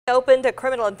Opened a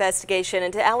criminal investigation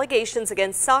into allegations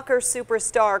against soccer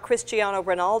superstar Cristiano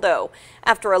Ronaldo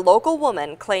after a local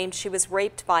woman claimed she was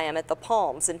raped by him at the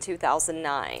Palms in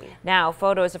 2009. Now,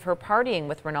 photos of her partying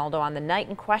with Ronaldo on the night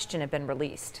in question have been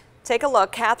released. Take a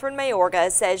look. Kathryn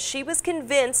Mayorga says she was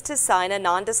convinced to sign a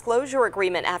non-disclosure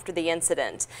agreement after the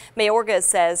incident. Mayorga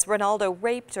says Ronaldo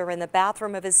raped her in the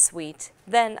bathroom of his suite,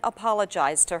 then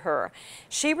apologized to her.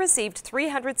 She received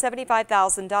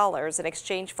 $375,000 in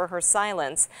exchange for her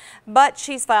silence, but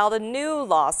she's filed a new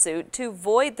lawsuit to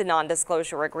void the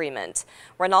non-disclosure agreement.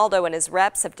 Ronaldo and his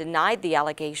reps have denied the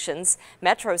allegations.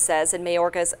 Metro says in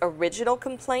Mayorga's original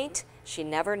complaint, she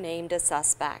never named a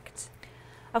suspect.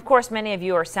 Of course, many of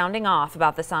you are sounding off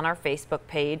about this on our Facebook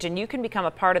page, and you can become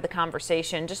a part of the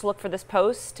conversation. Just look for this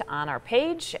post on our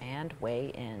page and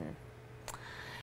weigh in.